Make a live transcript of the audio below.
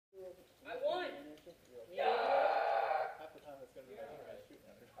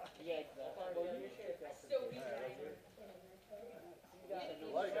Yeah, well, you should have Still be Alright, let's do trying. it. A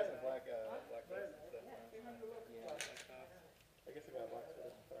lot of you got some black vests and stuff on. I guess I got black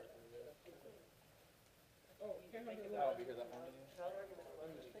sweaters and stars over there. Oh, here, look. Oh, because I'm on you.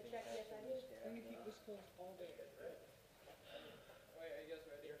 Let me keep this closed all day. Alright, are you guys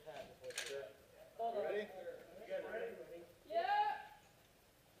ready? You ready? Yeah!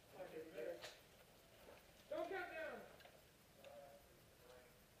 Don't count down.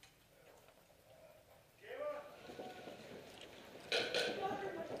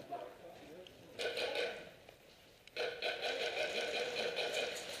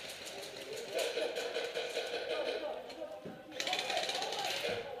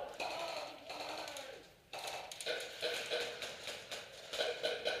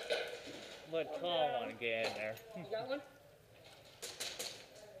 Let Tom want to get in there. You got one?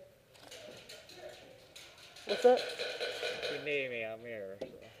 What's that? If you need me, I'm here.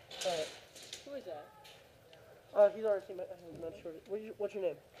 So. Alright. Who is that? He's already seen my. I'm not sure. What's your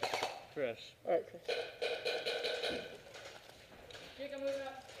name? Chris. Alright, Chris. Jake, I'm moving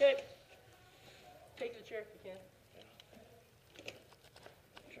up. Okay. Take the chair if you can.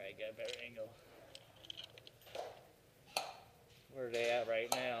 Try to get a better angle. Where are they at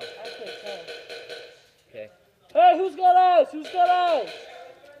right now? I can't tell. Okay. Hey, who's got eyes? Who's got eyes?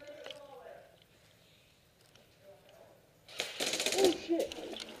 Oh shit.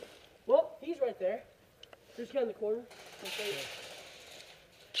 Well, he's right there. This guy in the corner. Okay.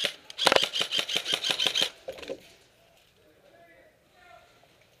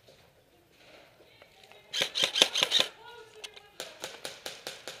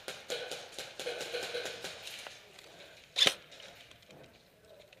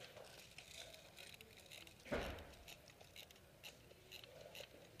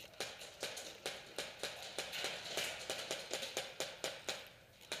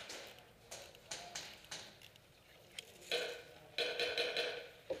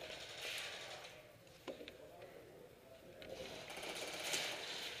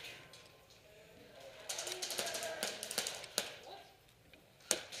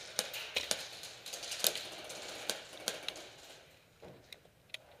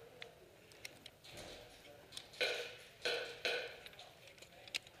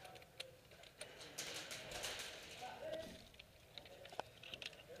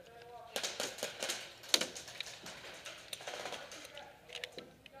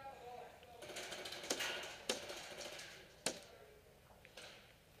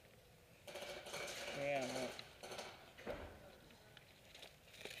 Yeah,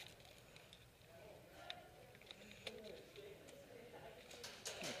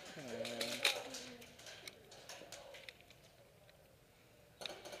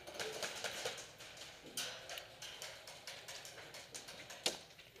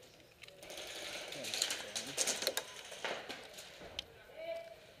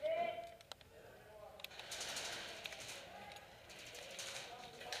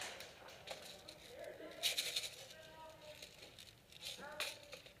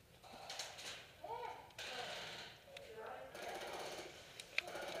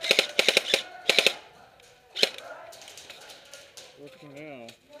 looking now.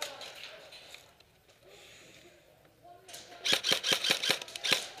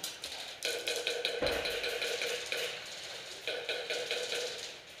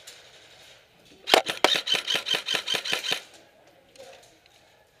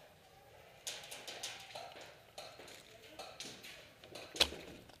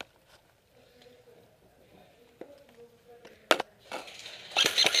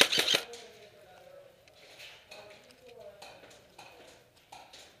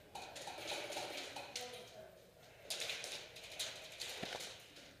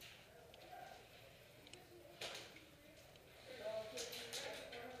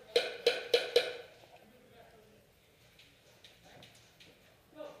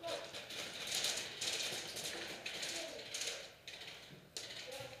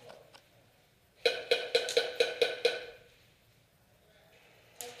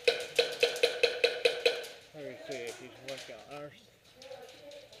 Let me see if he's working on ours.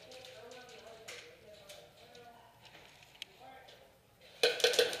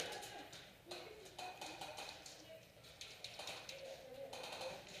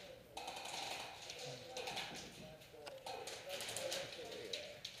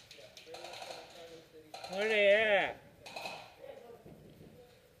 Where they at?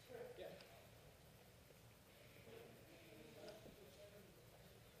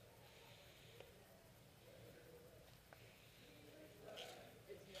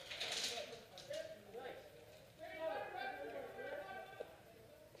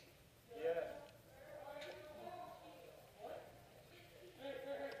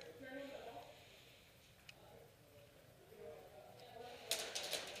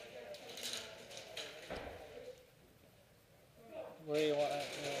 What do you want?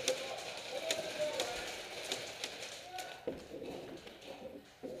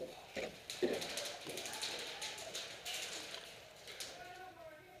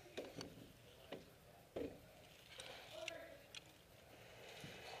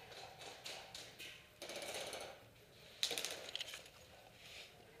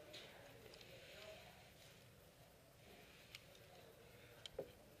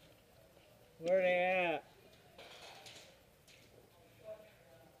 Where are they at?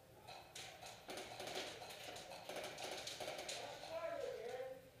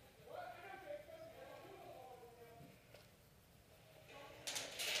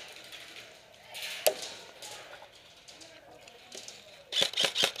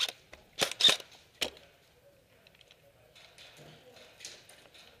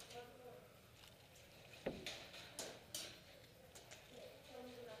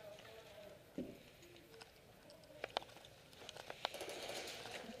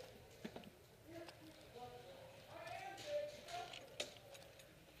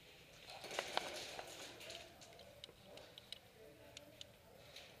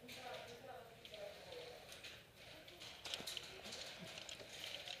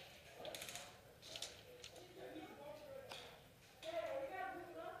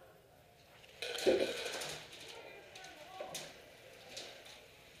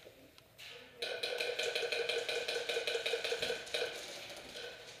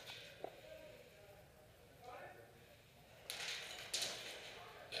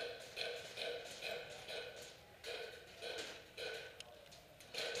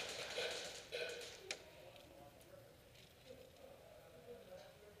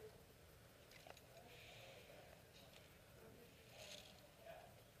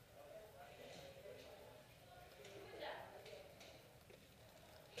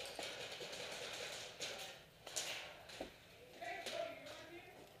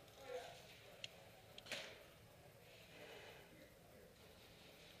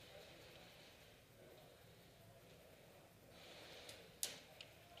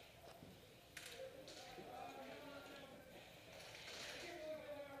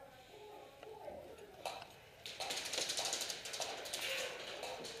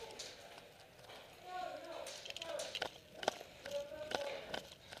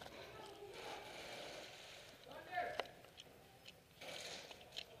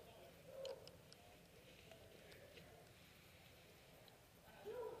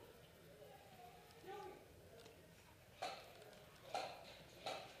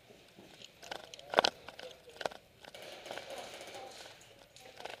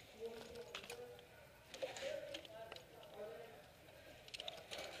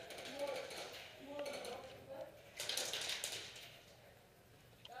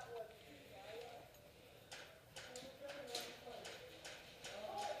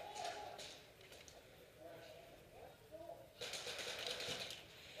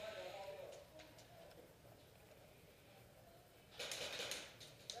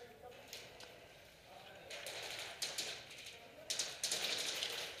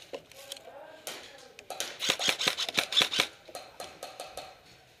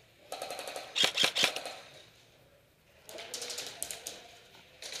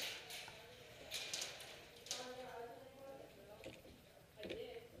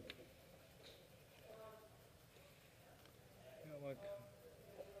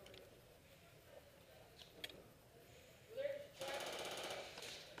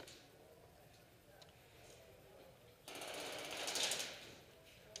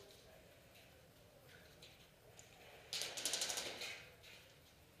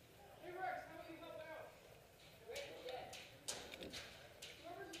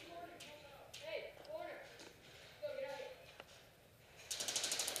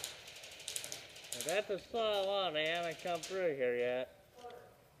 That's a solid one. They haven't come through here yet.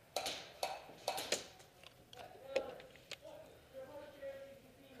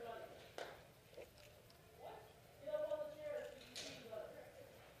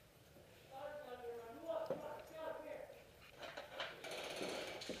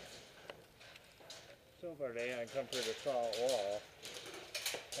 So far they haven't come through the solid wall.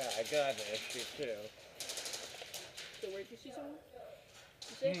 Yeah, I got an issue too. So where'd you see someone?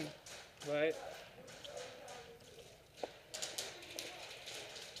 You say? Right?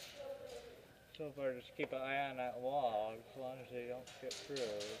 So far just keep an eye on that wall. As long as they don't get through,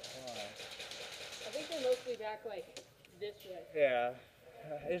 it's fine. I think they're mostly back like this way. Yeah.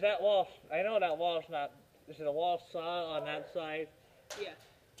 Is that wall, I know that wall's not, is it a wall saw on that side? Yeah.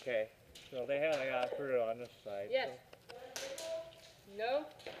 Okay. So they haven't got through on this side. Yes. No.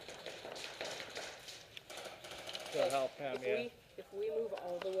 So help him, If yeah. we if we move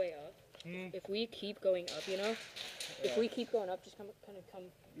all the way up, Hmm? if we keep going up, you know, if Yeah. we keep going up, just kind of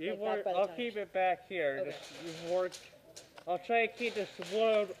come. You like work, back by the I'll tires. keep it back here. Okay. Just, you work. I'll try to keep this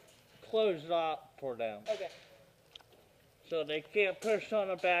road closed off for them. Okay. So they can't push on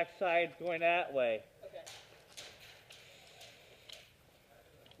the backside going that way. Okay.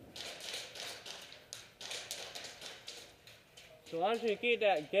 So once you get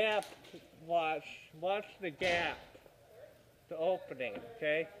that gap, watch the gap, the opening,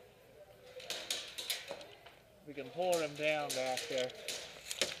 okay? We can hold them down back there.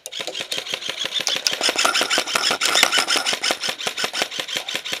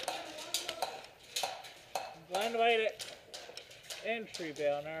 Find right at entry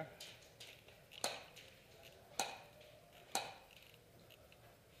down there.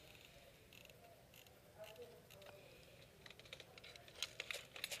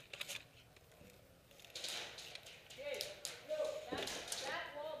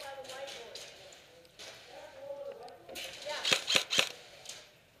 That wall by the whiteboard.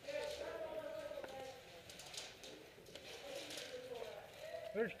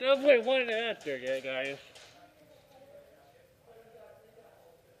 There's definitely one out there, yeah, guys.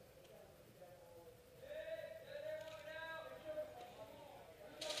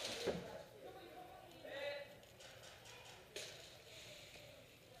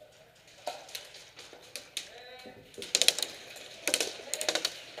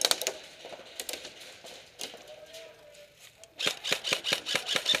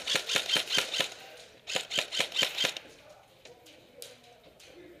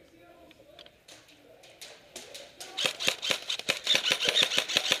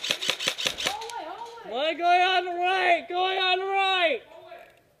 One going on the right, going on the right.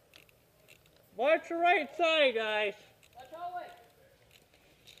 Watch the right side, guys. Watch hallway.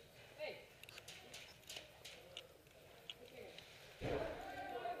 Hey.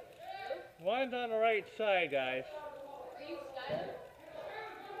 One's on the right side, guys. Are you Skyler?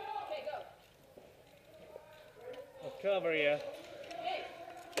 Okay, go. I'll cover you. Hey.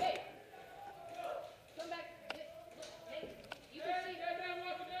 Hey. Come back. Hey. You can see.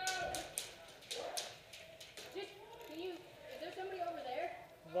 Just, can you, is there somebody over there?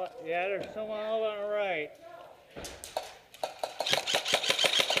 What? Yeah, there's someone over on the right.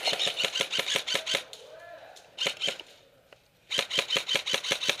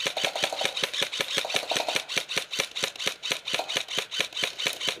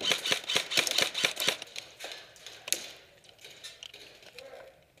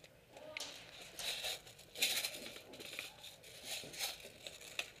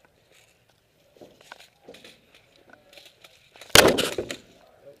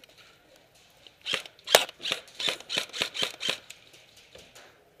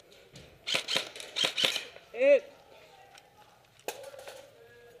 It.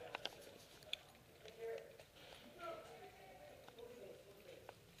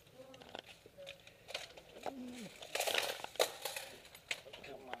 Come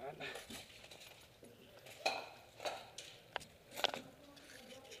on.